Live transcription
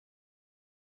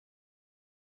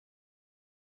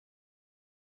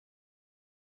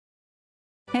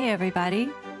Hey everybody,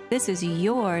 this is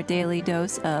your daily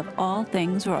dose of all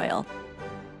things royal.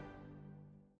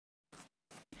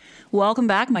 Welcome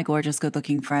back, my gorgeous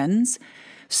good-looking friends.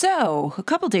 So, a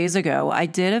couple days ago, I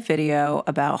did a video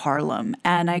about Harlem,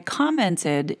 and I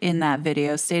commented in that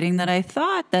video stating that I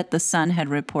thought that the Sun had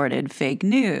reported fake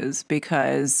news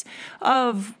because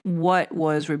of what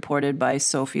was reported by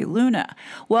Sophie Luna.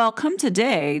 Well, come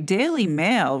today, Daily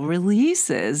Mail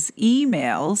releases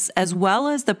emails as well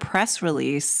as the press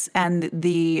release and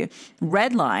the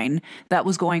red line that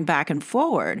was going back and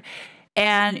forward.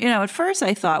 And, at first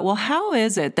I thought, well, how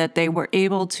is it that they were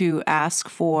able to ask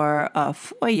for a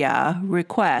FOIA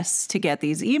request to get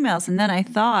these emails? And then I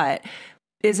thought,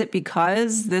 is it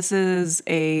because this is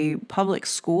a public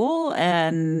school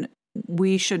and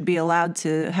we should be allowed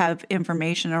to have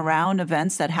information around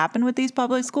events that happen with these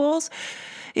public schools?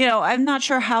 I'm not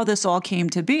sure how this all came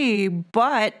to be,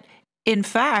 but in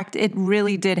fact, it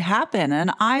really did happen.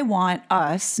 And I want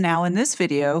us now in this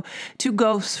video to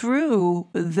go through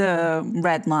the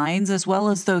red lines as well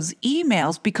as those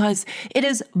emails, because it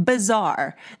is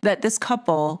bizarre that this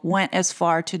couple went as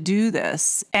far to do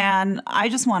this. And I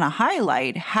just want to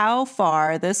highlight how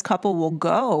far this couple will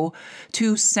go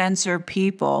to censor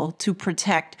people to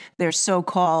protect their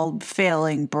so-called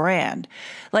failing brand.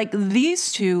 Like,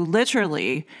 these two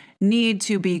literally need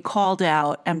to be called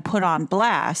out and put on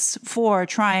blast for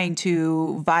trying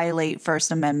to violate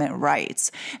First Amendment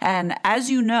rights. And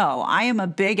as you know, I am a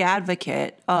big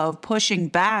advocate of pushing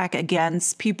back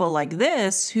against people like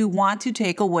this who want to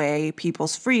take away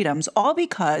people's freedoms, all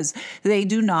because they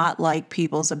do not like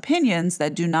people's opinions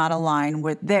that do not align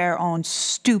with their own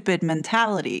stupid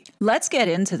mentality. Let's get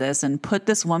into this and put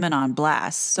this woman on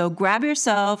blast. So grab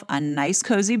yourself a nice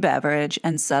cozy beverage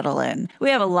and settle in. We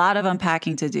have a lot of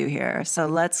unpacking to do here, so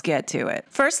let's get to it.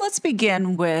 First, let's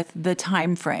begin with the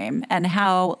time frame and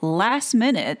how last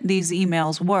minute these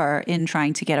emails were in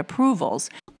trying to get approvals.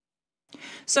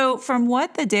 So from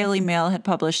what the Daily Mail had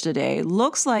published today,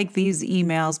 looks like these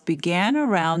emails began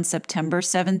around September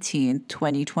 17,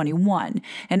 2021.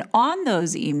 And on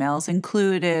those emails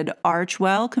included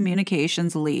ARCHEWELL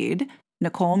communications lead,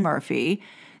 Nicole Murphy.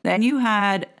 Then you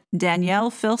had Danielle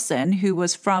Filson, who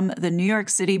was from the New York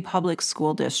City Public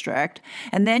School District.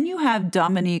 And then you have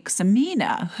Dominique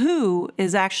Samina, who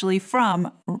is actually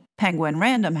from Penguin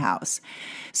Random House.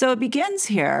 So it begins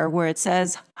here where it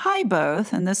says, "Hi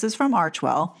both," and this is from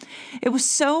Archewell. "It was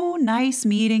so nice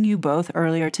meeting you both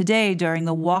earlier today during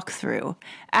the walkthrough.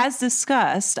 As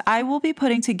discussed, I will be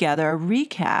putting together a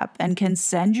recap and can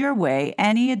send your way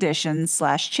any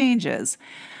additions/changes.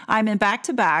 I'm in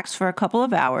back-to-backs for a couple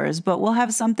of hours, but we'll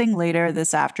have something later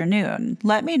this afternoon.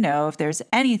 Let me know if there's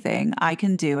anything I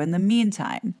can do in the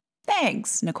meantime.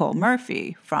 Thanks, Nicole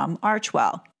Murphy," from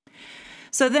Archewell.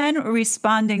 So then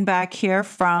responding back here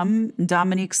from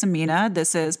Dominique Samina,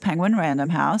 this is Penguin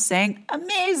Random House, saying,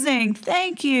 "Amazing,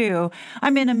 thank you.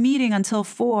 I'm in a meeting until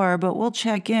 4, but we'll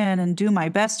check in and do my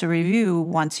best to review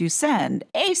once you send.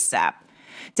 ASAP.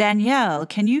 Danielle,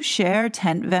 can you share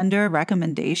tent vendor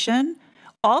recommendation?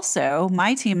 Also,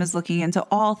 my team is looking into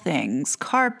all things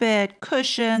carpet,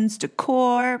 cushions,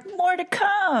 decor, more to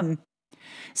come."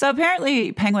 So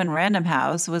apparently Penguin Random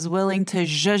House was willing to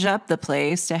zhuzh up the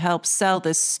place to help sell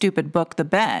this stupid book, The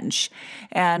Bench,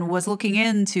 and was looking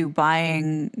into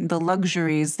buying the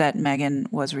luxuries that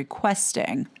Meghan was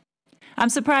requesting. I'm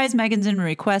surprised Meghan didn't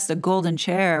request a golden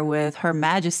chair with Her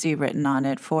Majesty written on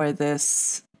it for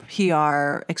this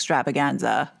PR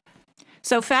extravaganza.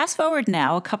 So fast forward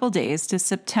now a couple days to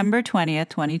September 20th,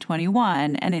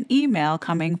 2021, and an email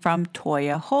coming from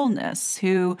Toya Holness,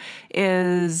 who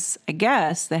is, I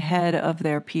guess, the head of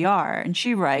their PR. And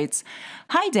she writes,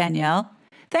 "Hi, Danielle.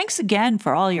 Thanks again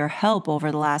for all your help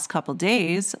over the last couple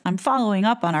days. I'm following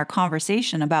up on our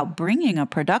conversation about bringing a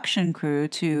production crew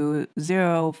to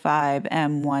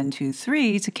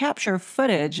 05M123 to capture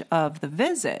footage of the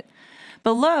visit.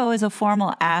 Below is a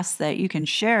formal ask that you can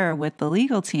share with the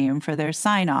legal team for their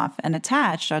sign-off, and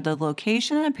attached are the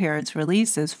location and appearance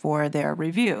releases for their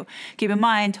review." Keep in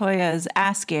mind, Toya is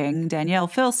asking Danielle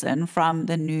Filson from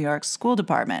the New York School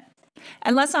Department.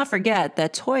 And let's not forget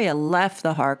that Toya left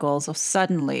the Harkles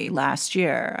suddenly last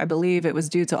year. I believe it was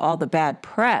due to all the bad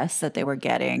press that they were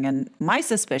getting, and my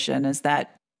suspicion is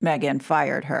that Meghan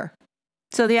fired her.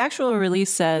 So the actual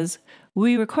release says,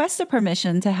 "We request the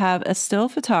permission to have a still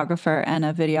photographer and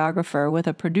a videographer with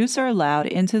a producer allowed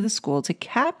into the school to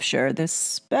capture this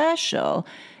special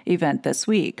event this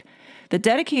week. The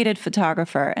dedicated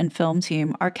photographer and film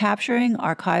team are capturing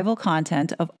archival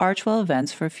content of Archewell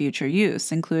events for future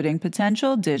use, including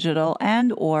potential digital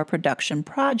and/or production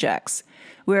projects.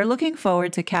 We are looking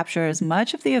forward to capture as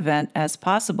much of the event as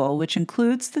possible, which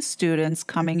includes the students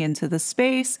coming into the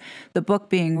space, the book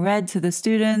being read to the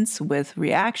students with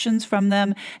reactions from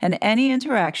them, and any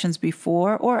interactions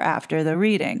before or after the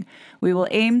reading. We will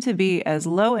aim to be as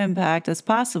low impact as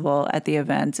possible at the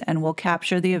event and will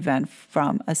capture the event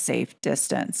from a safe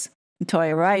distance.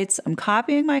 Toya writes, I'm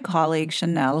copying my colleague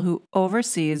Chanel, who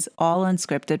oversees all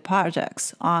unscripted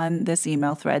projects, on this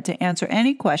email thread to answer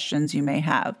any questions you may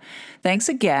have. Thanks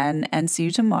again, and see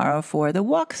you tomorrow for the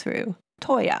walkthrough.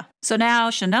 Toya. So now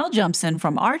Chanel jumps in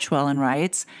from Archewell and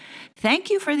writes,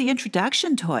 thank you for the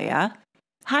introduction, Toya.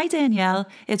 Hi, Danielle.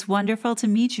 It's wonderful to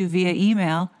meet you via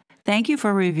email. Thank you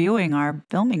for reviewing our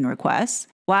filming requests.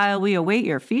 While we await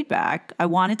your feedback, I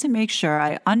wanted to make sure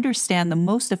I understand the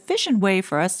most efficient way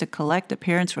for us to collect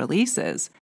appearance releases.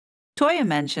 Toya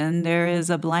mentioned there is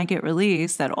a blanket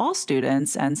release that all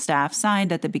students and staff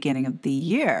signed at the beginning of the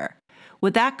year.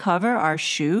 Would that cover our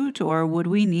shoot, or would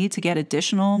we need to get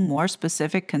additional, more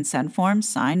specific consent forms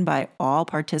signed by all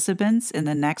participants in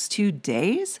the next 2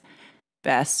 days?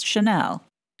 Best, Chanel.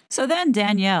 So then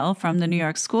Danielle from the New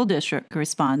York School District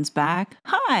responds back,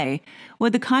 hi,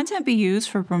 would the content be used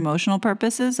for promotional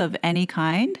purposes of any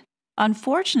kind?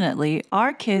 Unfortunately,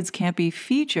 our kids can't be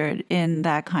featured in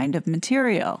that kind of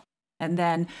material. And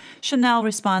then Chanel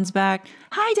responds back,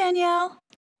 hi, Danielle.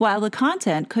 While the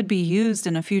content could be used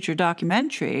in a future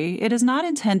documentary, it is not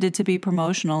intended to be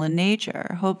promotional in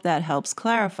nature. Hope that helps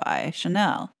clarify,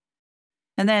 Chanel.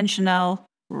 And then Chanel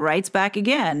writes back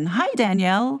again, hi,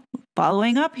 Danielle.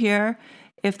 Following up here,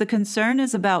 if the concern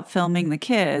is about filming the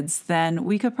kids, then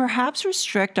we could perhaps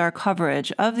restrict our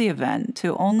coverage of the event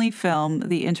to only film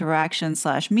the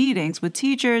interaction/meetings with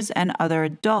teachers and other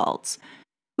adults.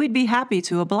 We'd be happy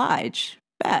to oblige.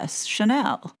 Best,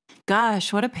 Chanel.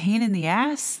 Gosh, what a pain in the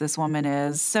ass this woman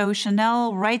is. So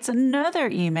Chanel writes another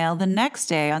email the next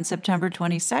day on September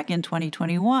 22nd,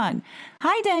 2021.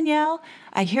 Hi, Danielle.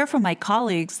 I hear from my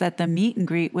colleagues that the meet and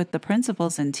greet with the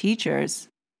principals and teachers,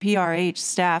 PRH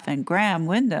staff, and Graham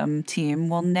Wyndham team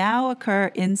will now occur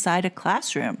inside a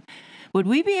classroom. Would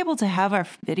we be able to have our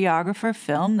videographer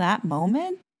film that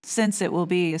moment, since it will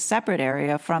be a separate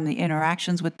area from the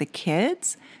interactions with the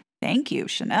kids? Thank you,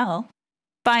 Chanel.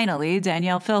 Finally,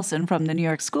 Danielle Filson from the New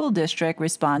York School District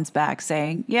responds back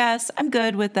saying, yes, I'm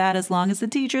good with that as long as the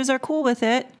teachers are cool with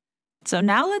it. So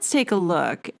now let's take a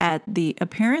look at the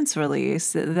appearance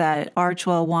release that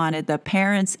Archewell wanted the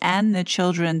parents and the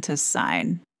children to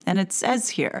sign. And it says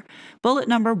here, bullet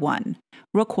number 1,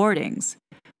 recordings.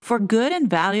 For good and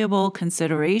valuable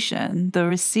consideration, the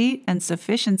receipt and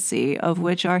sufficiency of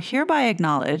which are hereby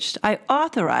acknowledged, I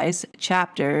authorize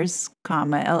Chapters,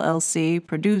 LLC,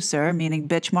 producer, meaning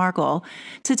Bitch Markle,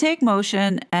 to take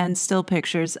motion and still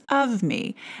pictures of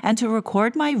me, and to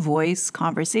record my voice,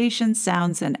 conversation,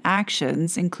 sounds, and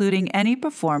actions, including any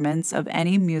performance of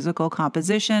any musical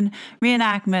composition,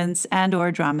 reenactments, and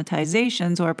or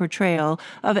dramatizations or portrayal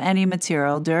of any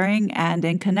material during and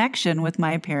in connection with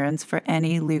my appearance for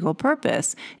any legal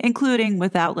purpose, including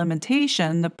without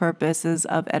limitation the purposes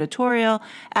of editorial,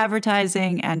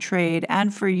 advertising, and trade,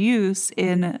 and for use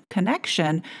in connection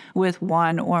with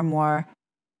one or more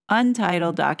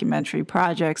untitled documentary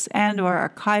projects and or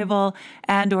archival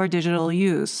and or digital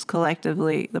use,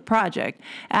 collectively the project,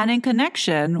 and in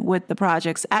connection with the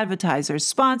project's advertisers,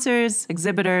 sponsors,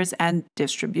 exhibitors, and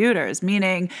distributors,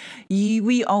 meaning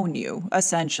we own you,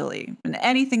 essentially, and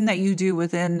anything that you do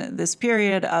within this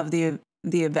period of the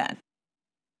event.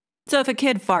 So if a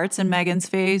kid farts in Megan's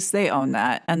face, they own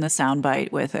that and the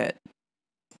soundbite with it.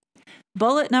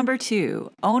 Bullet number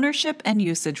 2, ownership and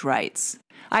usage rights.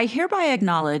 I hereby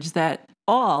acknowledge that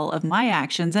all of my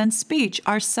actions and speech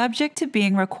are subject to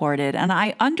being recorded, and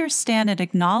I understand and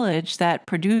acknowledge that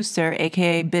producer,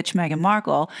 aka Bitch Meghan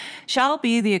Markle, shall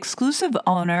be the exclusive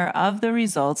owner of the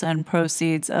results and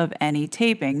proceeds of any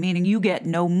taping, meaning you get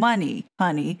no money,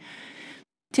 honey.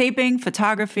 Taping,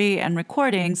 photography, and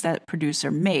recordings that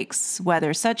producer makes,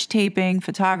 whether such taping,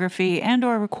 photography, and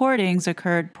or recordings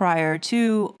occurred prior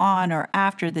to, on, or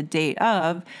after the date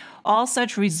of, all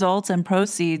such results and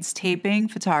proceeds, taping,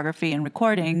 photography, and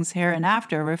recordings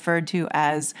hereinafter referred to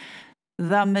as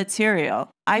the material.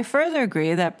 I further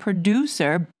agree that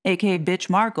producer, aka Bitch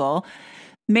Markle,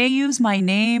 may use my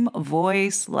name,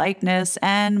 voice, likeness,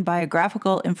 and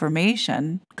biographical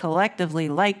information, collectively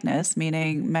likeness,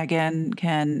 meaning Megan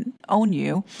can own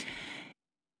you,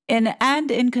 in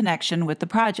connection with the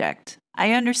project.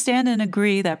 I understand and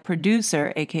agree that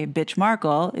producer, aka Bitch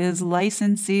Markle, is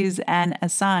licensees and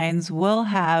assigns will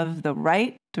have the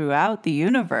right throughout the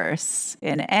universe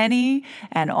in any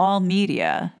and all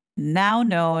media now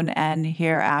known and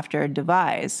hereafter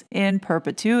devise, in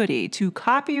perpetuity, to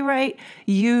copyright,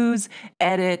 use,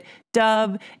 edit,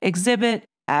 dub, exhibit,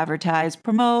 advertise,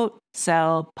 promote,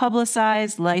 sell,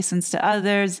 publicize, license to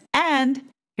others, and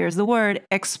here's the word,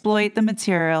 exploit the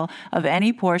material of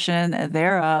any portion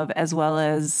thereof, as well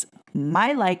as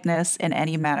my likeness in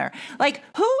any manner. Like,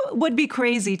 who would be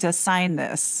crazy to sign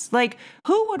this? Like,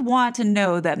 who would want to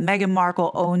know that Meghan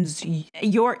Markle owns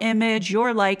your image,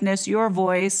 your likeness, your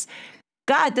voice?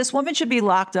 God, this woman should be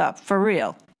locked up, for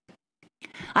real.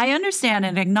 I understand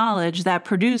and acknowledge that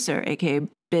producer, aka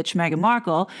bitch Meghan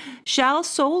Markle, shall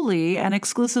solely and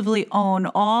exclusively own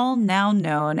all now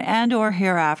known and or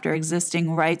hereafter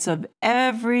existing rights of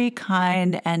every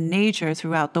kind and nature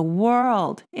throughout the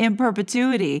world, in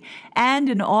perpetuity, and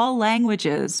in all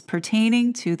languages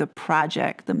pertaining to the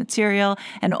project, the material,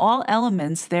 and all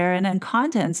elements therein and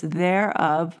contents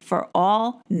thereof for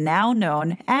all now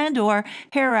known and or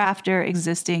hereafter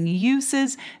existing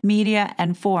uses, media,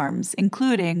 and forms,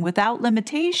 including, without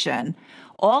limitation,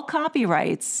 all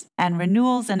copyrights and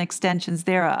renewals and extensions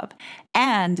thereof,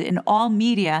 and in all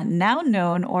media now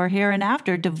known or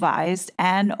hereinafter devised,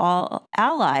 and all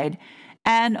allied,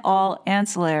 and all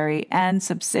ancillary and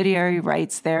subsidiary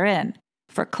rights therein.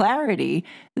 For clarity,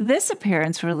 this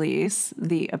appearance release,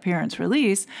 the appearance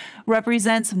release,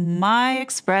 represents my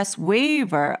express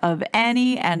waiver of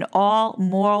any and all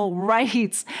moral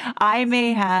rights I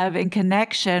may have in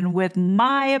connection with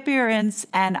my appearance,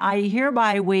 and I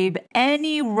hereby waive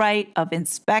any right of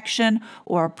inspection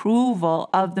or approval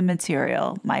of the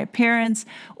material, my appearance,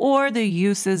 or the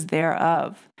uses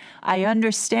thereof. I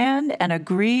understand and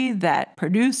agree that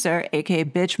producer, aka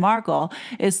bitch Markle,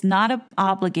 is not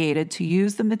obligated to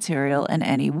use the material in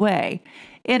any way.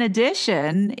 In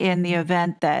addition, in the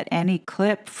event that any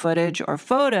clip, footage, or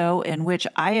photo in which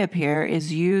I appear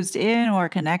is used in or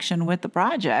connection with the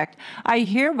project, I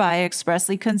hereby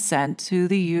expressly consent to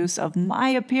the use of my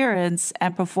appearance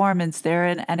and performance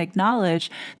therein, and acknowledge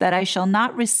that I shall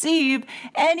not receive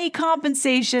any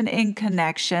compensation in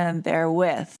connection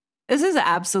therewith. This is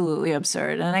absolutely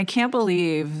absurd, and I can't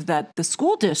believe that the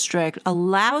school district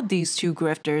allowed these two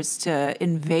grifters to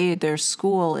invade their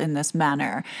school in this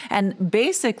manner and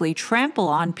basically trample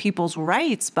on people's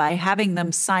rights by having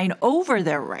them sign over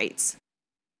their rights.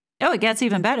 Oh, it gets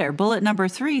even better. Bullet number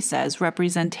 3 says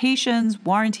representations,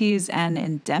 warranties, and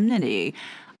indemnity.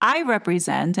 I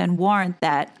represent and warrant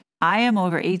that I am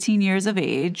over 18 years of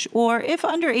age, or if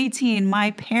under 18,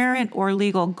 my parent or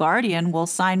legal guardian will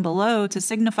sign below to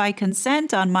signify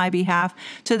consent on my behalf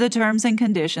to the terms and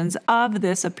conditions of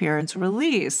this appearance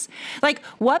release. Like,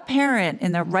 what parent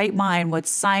in their right mind would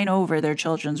sign over their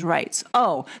children's rights?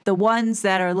 Oh, the ones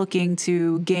that are looking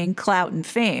to gain clout and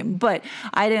fame. But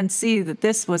I didn't see that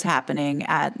this was happening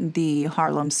at the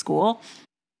Harlem school.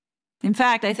 In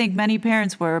fact, I think many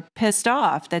parents were pissed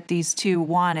off that these two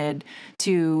wanted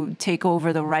to take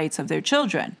over the rights of their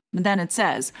children. And then it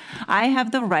says, I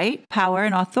have the right, power,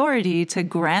 and authority to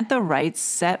grant the rights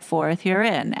set forth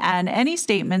herein, and any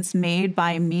statements made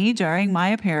by me during my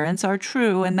appearance are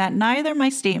true, and that neither my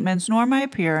statements nor my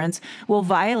appearance will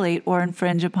violate or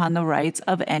infringe upon the rights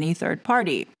of any third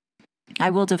party. I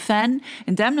will defend,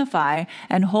 indemnify,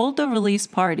 and hold the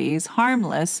released parties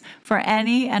harmless for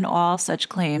any and all such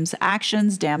claims,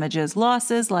 actions, damages,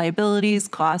 losses, liabilities,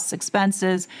 costs,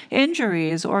 expenses,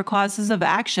 injuries, or causes of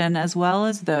action, as well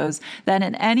as those that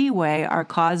in any way are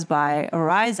caused by,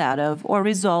 arise out of, or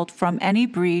result from any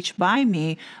breach by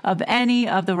me of any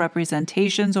of the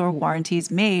representations or warranties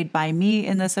made by me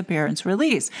in this appearance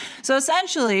release. So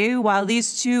essentially, while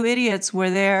these two idiots were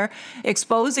there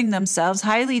exposing themselves,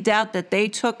 highly doubt that they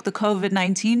took the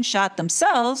COVID-19 shot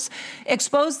themselves,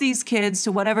 exposed these kids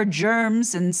to whatever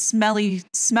germs and smelly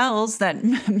smells that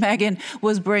Meghan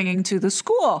was bringing to the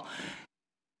school.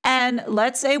 And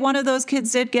let's say one of those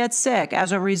kids did get sick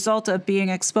as a result of being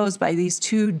exposed by these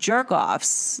two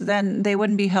jerk-offs, then they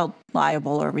wouldn't be held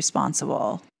liable or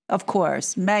responsible. Of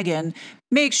course, Meghan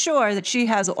makes sure that she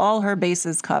has all her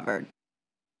bases covered.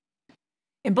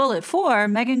 In bullet 4,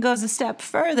 Meghan goes a step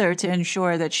further to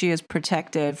ensure that she is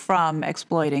protected from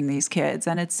exploiting these kids,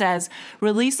 and it says,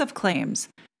 release of claims.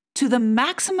 To the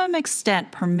maximum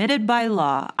extent permitted by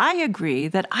law, I agree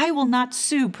that I will not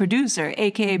sue producer,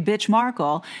 aka bitch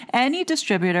Markle, any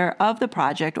distributor of the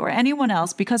project or anyone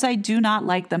else because I do not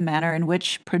like the manner in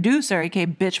which producer, aka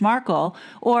bitch Markle,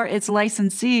 or its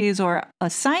licensees or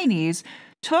assignees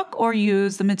took or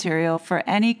used the material for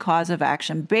any cause of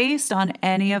action based on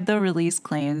any of the release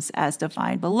claims as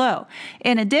defined below.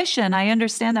 In addition, I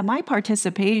understand that my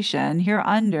participation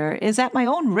hereunder is at my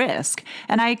own risk,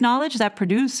 and I acknowledge that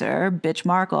producer, Bitch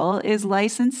Markle, is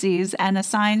licensees and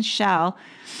assigns shall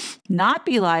not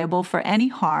be liable for any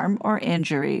harm or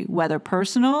injury, whether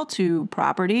personal to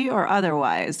property or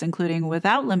otherwise, including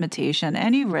without limitation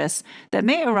any risks that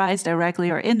may arise directly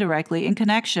or indirectly in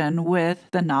connection with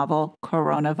the novel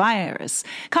coronavirus,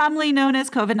 commonly known as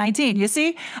COVID-19. You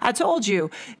see, I told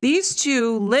you, these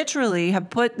two literally have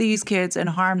put these kids in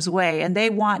harm's way, and they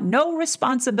want no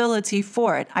responsibility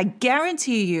for it. I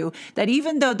guarantee you that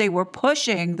even though they were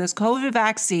pushing this COVID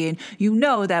vaccine, you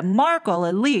know that Markle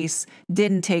at least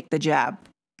didn't take the jab,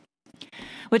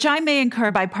 which I may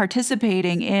incur by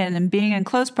participating in and being in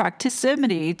close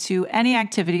proximity to any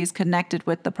activities connected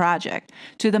with the project.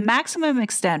 To the maximum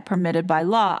extent permitted by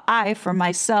law, I, for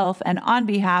myself and on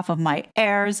behalf of my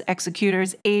heirs,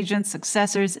 executors, agents,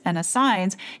 successors, and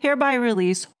assigns, hereby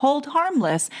release, hold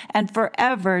harmless, and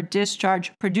forever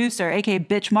discharge producer, aka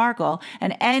Bitch Markle,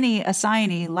 and any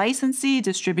assignee, licensee,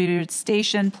 distributor,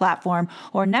 station, platform,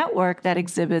 or network that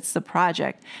exhibits the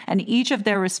project, and each of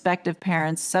their respective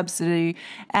parents, subsidiary,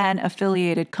 and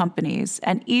affiliated companies,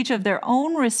 and each of their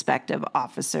own respective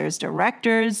officers,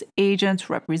 directors,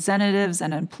 agents, representatives,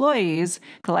 and employees,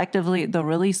 collectively the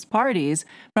released parties,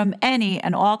 from any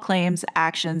and all claims,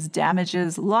 actions,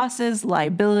 damages, losses,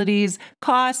 liabilities,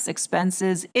 costs,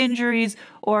 expenses, injuries,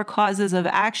 or causes of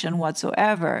action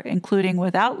whatsoever, including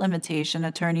without limitation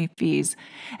attorney fees,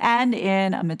 and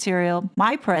in a material,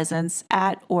 my presence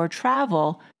at or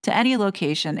travel to any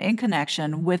location in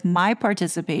connection with my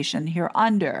participation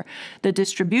hereunder, the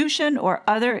distribution or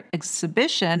other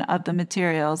exhibition of the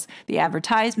materials, the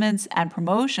advertisements and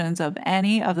promotions of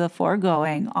any of the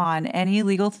foregoing on any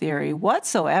legal theory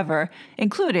whatsoever,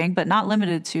 including but not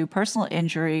limited to personal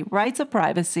injury, rights of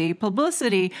privacy,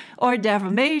 publicity, or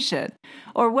defamation,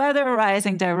 or whether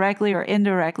arising directly or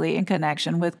indirectly in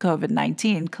connection with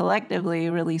COVID-19, collectively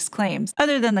released claims,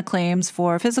 other than the claims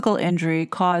for physical injury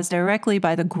caused directly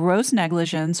by the gross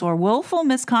negligence or willful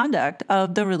misconduct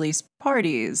of the released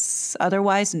parties,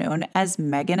 otherwise known as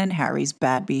Meghan and Harry's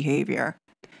bad behavior.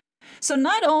 So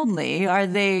not only are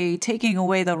they taking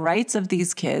away the rights of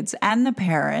these kids and the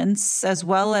parents, as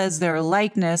well as their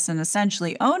likeness and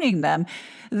essentially owning them,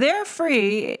 they're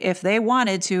free, if they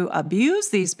wanted to, abuse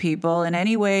these people in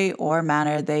any way or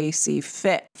manner they see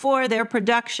fit for their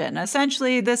production.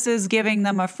 Essentially, this is giving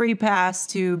them a free pass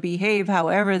to behave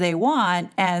however they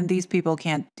want, and these people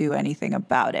can't do anything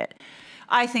about it.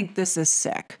 I think this is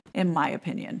sick, in my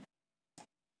opinion.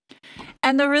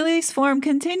 And the release form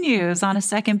continues on a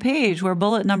second page where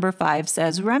bullet number 5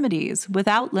 says remedies.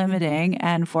 Without limiting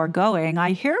and foregoing,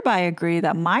 I hereby agree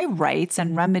that my rights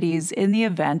and remedies in the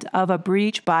event of a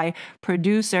breach by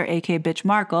producer, aka Bitch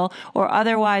Markle, or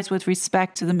otherwise with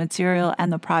respect to the material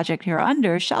and the project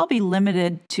hereunder shall be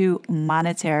limited to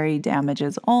monetary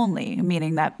damages only,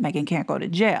 meaning that Meghan can't go to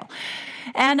jail.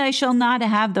 And I shall not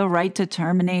have the right to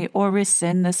terminate or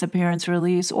rescind this appearance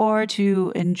release or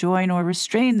to enjoin or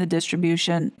restrain the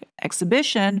distribution,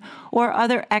 exhibition, or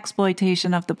other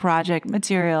exploitation of the project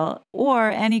material or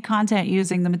any content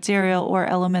using the material or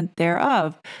element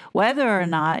thereof, whether or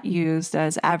not used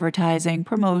as advertising,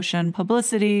 promotion,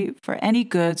 publicity for any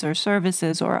goods or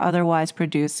services or otherwise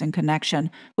produced in connection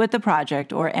with the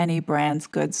project or any brand's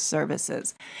goods,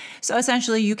 services. So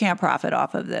essentially, you can't profit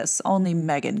off of this. Only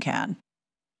Meghan can.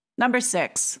 Number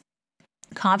 6,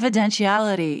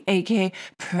 confidentiality, aka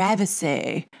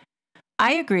privacy.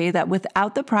 I agree that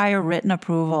without the prior written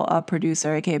approval of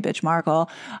producer, aka Bitch Markle,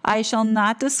 I shall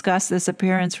not discuss this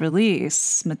appearance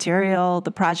release, material,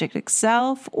 the project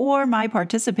itself, or my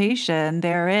participation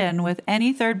therein with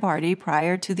any third party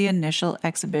prior to the initial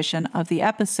exhibition of the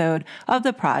episode of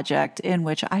the project in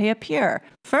which I appear.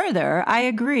 Further, I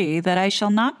agree that I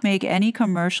shall not make any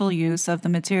commercial use of the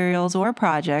materials or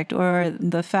project or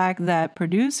the fact that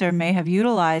producer may have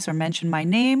utilized or mentioned my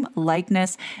name,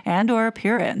 likeness, and or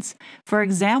appearance. For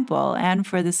example, and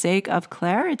for the sake of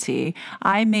clarity,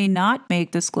 I may not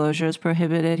make disclosures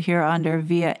prohibited hereunder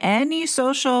via any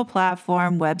social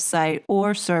platform, website,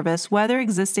 or service, whether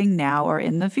existing now or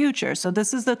in the future. So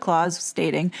this is the clause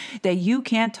stating that you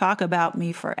can't talk about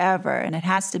me forever, and it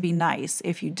has to be nice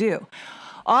if you do.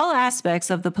 All aspects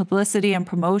of the publicity and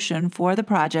promotion for the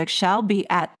project shall be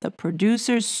at the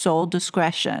producer's sole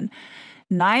discretion.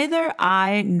 Neither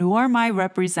I nor my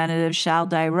representative shall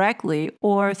directly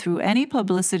or through any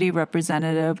publicity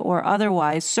representative or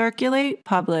otherwise circulate,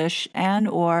 publish, and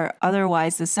or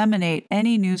otherwise disseminate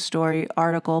any news story,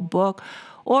 article, book,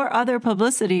 or other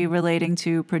publicity relating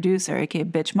to producer, aka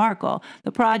Bitch Markle,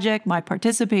 the project, my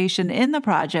participation in the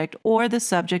project, or the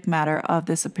subject matter of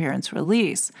this appearance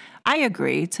release. I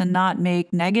agree to not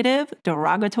make negative,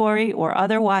 derogatory, or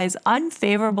otherwise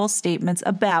unfavorable statements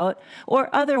about or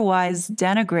otherwise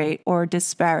denigrate or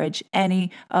disparage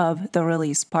any of the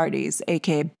release parties,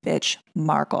 aka Bitch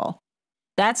Markle.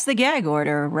 That's the gag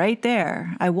order right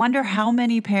there. I wonder how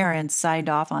many parents signed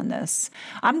off on this.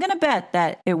 I'm going to bet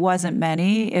that it wasn't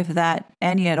many, if that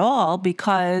any at all,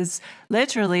 because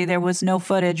literally there was no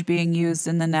footage being used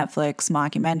in the Netflix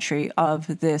mockumentary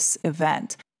of this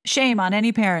event. Shame on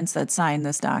any parents that signed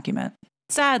this document.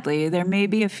 Sadly, there may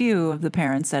be a few of the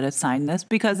parents that have signed this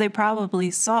because they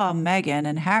probably saw Meghan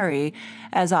and Harry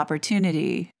as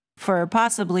opportunity for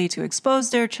possibly to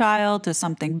expose their child to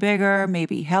something bigger,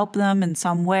 maybe help them in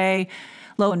some way.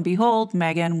 Lo and behold,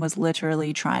 Meghan was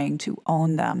literally trying to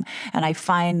own them. And I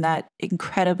find that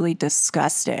incredibly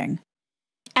disgusting.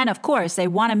 And of course, they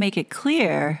want to make it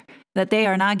clear that they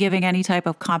are not giving any type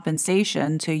of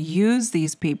compensation to use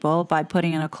these people by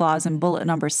putting in a clause in bullet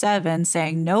number 7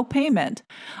 saying no payment.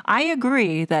 I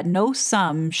agree that no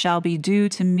sum shall be due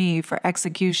to me for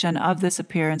execution of this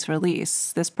appearance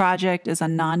release. This project is a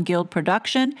non-guild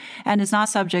production and is not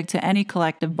subject to any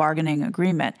collective bargaining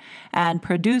agreement. And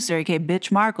producer, aka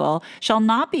Bitch Markle, shall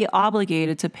not be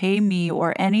obligated to pay me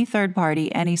or any third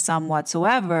party any sum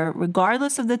whatsoever,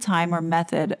 regardless of the time or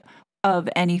method of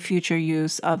any future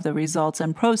use of the results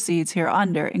and proceeds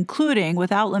hereunder, including,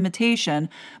 without limitation,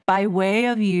 by way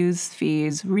of use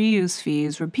fees, reuse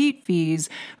fees, repeat fees,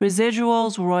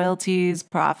 residuals, royalties,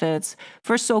 profits,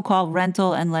 for so-called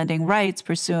rental and lending rights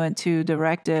pursuant to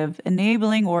directive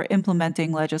enabling or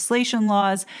implementing legislation,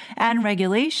 laws, and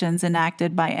regulations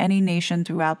enacted by any nation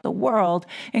throughout the world,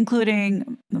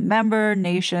 including member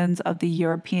nations of the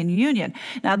European Union.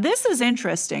 Now, this is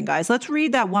interesting, guys. Let's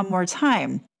read that one more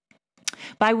time.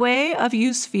 By way of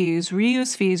use fees,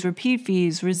 reuse fees, repeat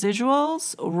fees,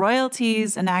 residuals,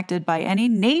 royalties enacted by any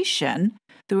nation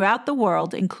throughout the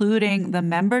world, including the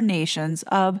member nations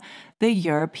of the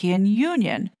European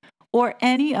Union, or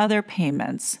any other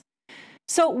payments.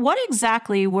 So what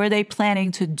exactly were they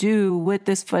planning to do with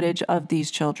this footage of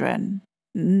these children?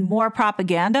 More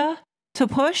propaganda to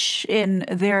push in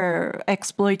their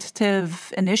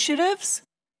exploitative initiatives?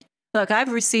 Look,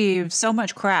 I've received so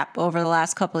much crap over the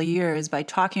last couple of years by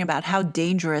talking about how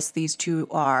dangerous these two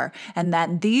are, and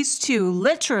that these two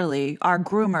literally are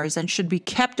groomers and should be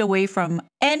kept away from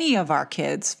any of our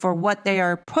kids for what they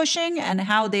are pushing and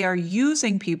how they are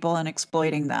using people and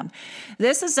exploiting them.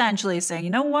 This essentially is saying, you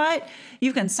know what?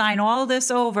 You can sign all this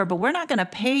over, but we're not going to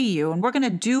pay you, and we're going to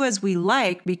do as we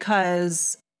like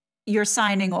because you're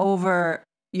signing over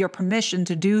your permission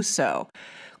to do so.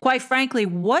 Quite frankly,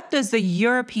 what does the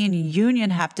European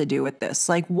Union have to do with this?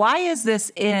 Like, why is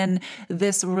this in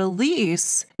this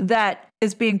release that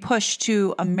is being pushed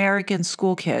to American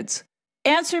school kids?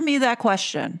 Answer me that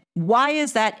question. Why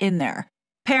is that in there?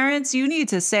 Parents, you need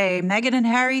to say, Meghan and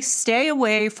Harry, stay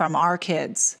away from our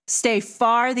kids. Stay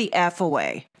far the F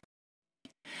away.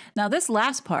 Now, this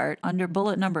last part under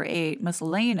bullet number 8,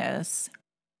 miscellaneous.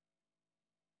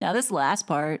 Now, this last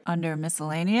part under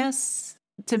miscellaneous,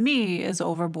 to me, is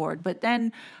overboard. But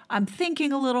then I'm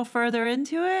thinking a little further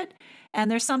into it, and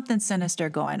there's something sinister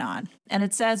going on. And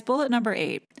it says, bullet number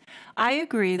 8, I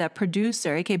agree that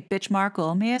producer, aka Bitch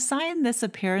Markle, may assign this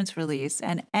appearance release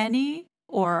and any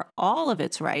or all of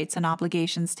its rights and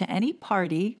obligations to any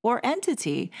party or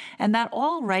entity, and that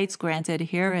all rights granted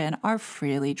herein are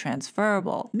freely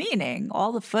transferable, meaning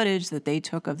all the footage that they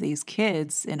took of these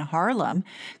kids in Harlem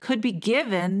could be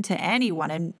given to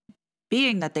anyone. And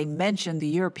being that they mentioned the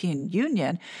European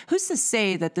Union, who's to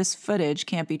say that this footage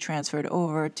can't be transferred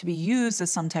over to be used as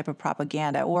some type of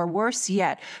propaganda, or worse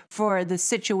yet, for the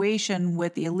situation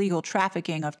with the illegal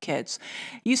trafficking of kids?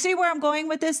 You see where I'm going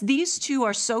with this? These two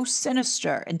are so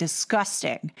sinister and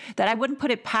disgusting that I wouldn't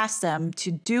put it past them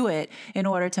to do it in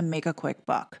order to make a quick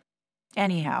buck.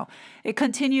 Anyhow, it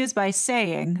continues by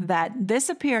saying that this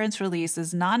appearance release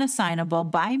is non-assignable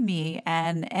by me,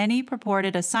 and any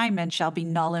purported assignment shall be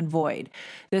null and void.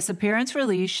 This appearance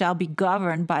release shall be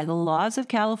governed by the laws of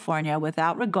California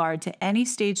without regard to any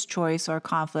state's choice or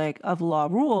conflict of law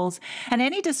rules, and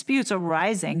any disputes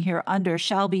arising hereunder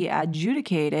shall be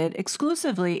adjudicated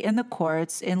exclusively in the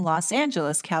courts in Los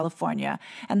Angeles, California,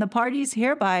 and the parties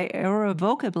hereby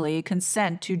irrevocably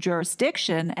consent to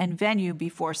jurisdiction and venue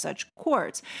before such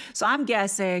courts. So I'm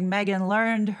guessing Meghan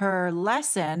learned her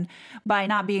lesson by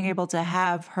not being able to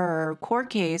have her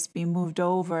court case be moved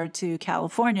over to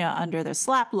California under the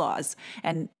SLAPP laws.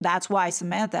 And that's why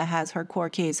Samantha has her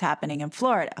court case happening in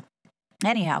Florida.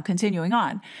 Anyhow, continuing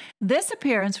on, this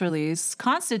appearance release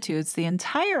constitutes the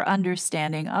entire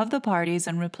understanding of the parties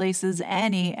and replaces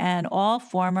any and all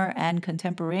former and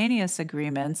contemporaneous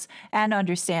agreements and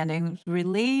understandings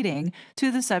relating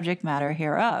to the subject matter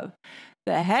hereof.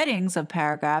 The headings of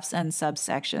paragraphs and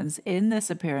subsections in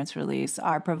this appearance release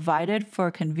are provided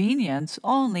for convenience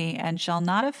only and shall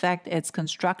not affect its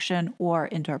construction or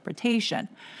interpretation.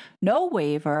 No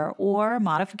waiver or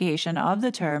modification of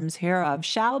the terms hereof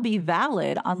shall be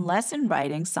valid unless in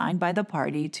writing signed by the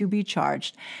party to be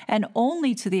charged, and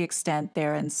only to the extent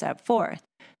therein set forth.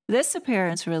 This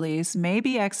appearance release may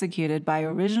be executed by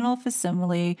original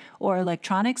facsimile or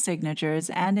electronic signatures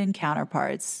and in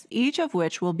counterparts, each of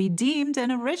which will be deemed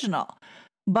an original,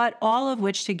 but all of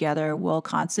which together will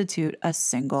constitute a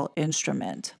single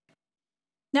instrument.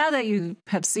 Now that you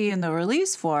have seen the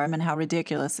release form and how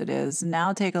ridiculous it is,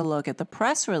 now take a look at the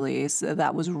press release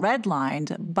that was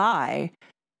redlined by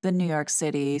the New York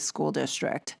City School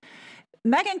District.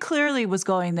 Megan clearly was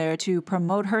going there to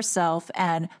promote herself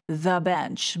and the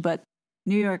bench, but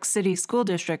New York City School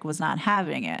District was not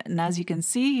having it. And as you can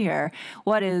see here,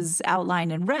 what is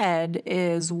outlined in red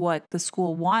is what the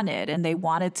school wanted, and they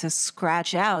wanted to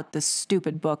scratch out the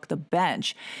stupid book, The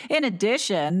Bench. In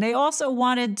addition, they also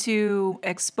wanted to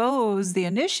expose the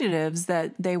initiatives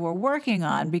that they were working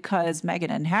on because Meghan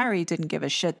and Harry didn't give a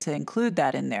shit to include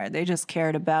that in there. They just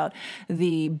cared about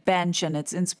the bench and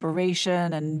its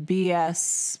inspiration and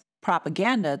BS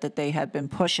propaganda that they had been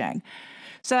pushing.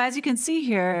 So as you can see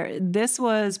here, this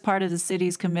was part of the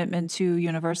city's commitment to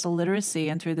universal literacy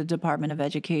and through the Department of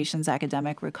Education's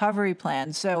academic recovery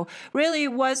plan. So really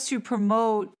it was to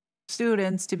promote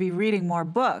students to be reading more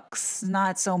books,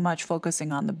 not so much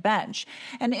focusing on the bench.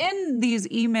 And in these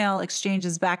email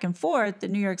exchanges back and forth, the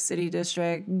New York City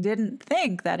District didn't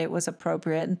think that it was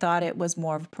appropriate and thought it was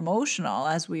more promotional,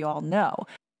 as we all know.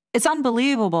 It's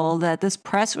unbelievable that this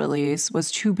press release was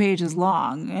 2 pages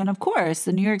long. And of course,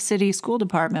 the New York City School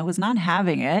Department was not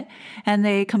having it, and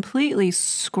they completely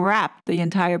scrapped the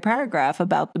entire paragraph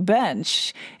about the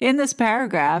bench. In this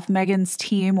paragraph, Meghan's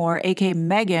team, or AK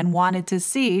Meghan, wanted to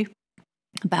see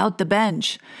about the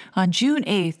bench. On June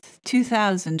 8th,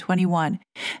 2021,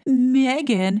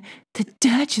 Meghan, the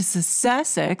Duchess of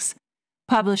Sussex,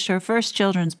 published her first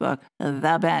children's book,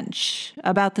 The Bench,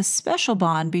 about the special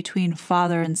bond between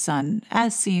father and son,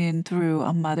 as seen through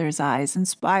a mother's eyes,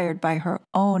 inspired by her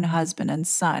own husband and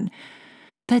son.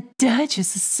 The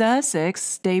Duchess of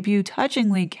Sussex debut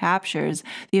touchingly captures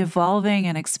the evolving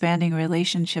and expanding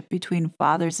relationship between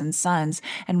fathers and sons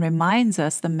and reminds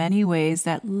us the many ways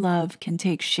that love can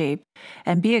take shape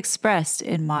and be expressed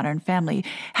in modern family.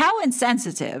 How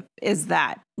insensitive is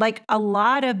that? Like, a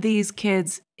lot of these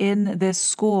kids in this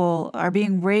school are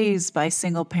being raised by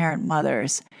single-parent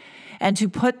mothers. And to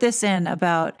put this in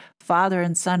about father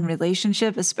and son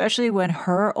relationship, especially when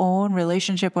her own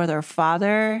relationship with her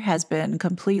father has been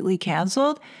completely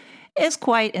canceled, is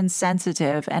quite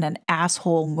insensitive and an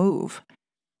asshole move.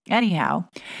 Anyhow,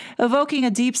 evoking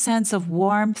a deep sense of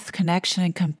warmth, connection,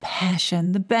 and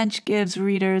compassion, The Bench gives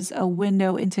readers a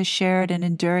window into shared and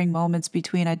enduring moments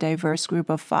between a diverse group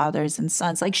of fathers and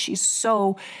sons. Like, she's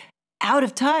so out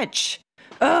of touch.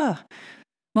 Ugh.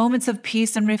 Moments of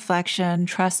peace and reflection,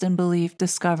 trust and belief,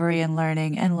 discovery and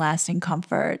learning, and lasting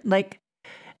comfort. Like,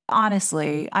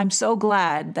 honestly, I'm so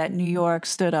glad that New York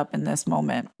stood up in this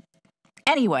moment.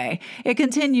 Anyway, it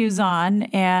continues on,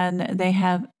 and they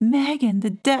have Meghan, the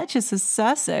Duchess of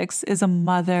Sussex, is a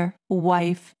mother,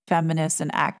 wife, feminist,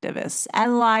 and activist,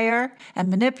 and liar and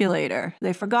manipulator.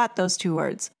 They forgot those 2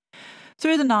 words.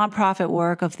 Through the nonprofit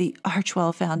work of the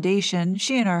ARCHEWELL Foundation,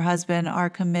 she and her husband are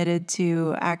committed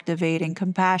to activating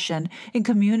compassion in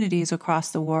communities across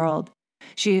the world.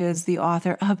 She is the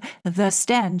author of The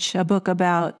Stench, a book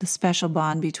about the special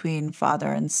bond between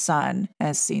father and son,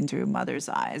 as seen through mother's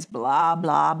eyes. Blah,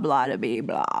 blah, blah, to be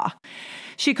blah.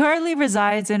 She currently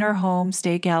resides in her home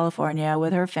state, California,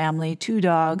 with her family, 2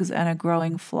 dogs, and a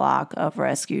growing flock of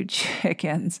rescued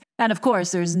chickens. And of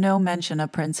course, there's no mention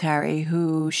of Prince Harry,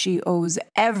 who she owes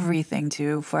everything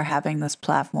to for having this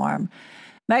platform.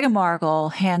 Meghan Markle,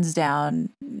 hands down,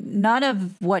 none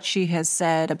of what she has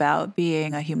said about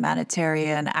being a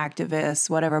humanitarian activist,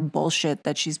 whatever bullshit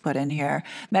that she's put in here,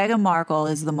 Meghan Markle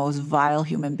is the most vile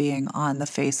human being on the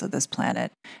face of this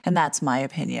planet. And that's my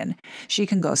opinion. She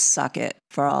can go suck it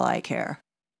for all I care.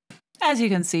 As you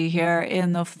can see here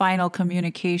in the final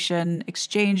communication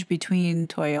exchange between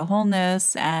Toya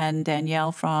Holness and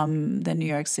Danielle from the New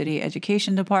York City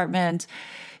Education Department,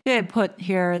 they had put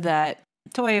here that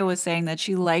Toya was saying that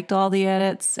she liked all the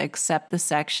edits except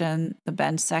the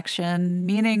bench section,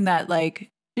 meaning that, like,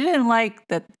 she didn't like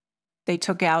that they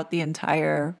took out the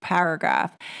entire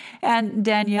paragraph. And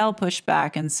Danielle pushed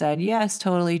back and said, yes,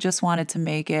 totally, just wanted to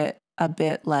make it a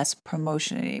bit less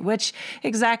promotion-y, which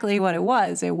exactly what it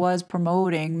was. It was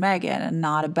promoting Meghan and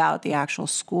not about the actual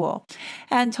school.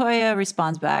 And Toya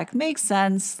responds back, makes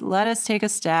sense. Let us take a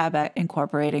stab at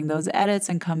incorporating those edits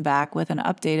and come back with an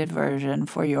updated version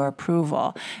for your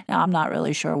approval. Now, I'm not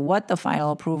really sure what the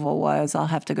final approval was. I'll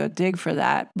have to go dig for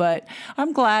that. But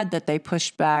I'm glad that they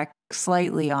pushed back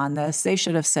slightly on this. They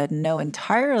should have said no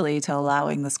entirely to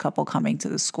allowing this couple coming to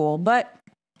the school. But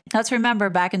let's remember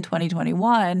back in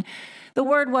 2021, the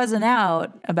word wasn't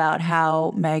out about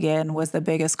how Meghan was the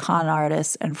biggest con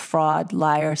artist and fraud,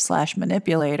 liar /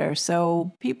 manipulator.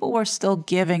 So people were still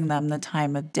giving them the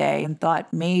time of day and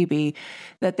thought maybe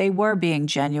that they were being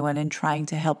genuine and trying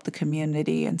to help the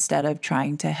community instead of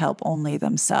trying to help only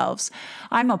themselves.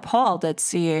 I'm appalled at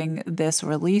seeing this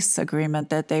release agreement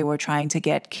that they were trying to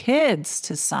get kids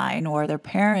to sign or their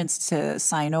parents to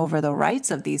sign over the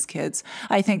rights of these kids.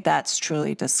 I think that's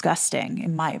truly disgusting,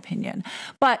 in my opinion.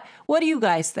 But what do you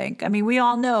guys think? I mean, we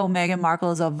all know Meghan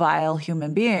Markle is a vile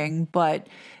human being, but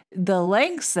the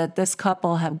lengths that this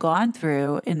couple have gone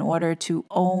through in order to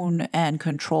own and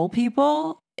control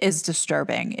people is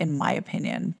disturbing, in my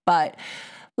opinion. But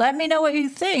let me know what you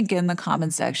think in the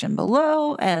comment section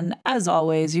below. And as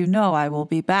always, you know I will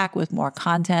be back with more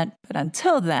content. But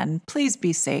until then, please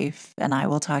be safe, and I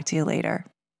will talk to you later.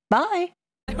 Bye.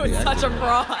 It was such a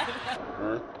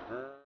fraud.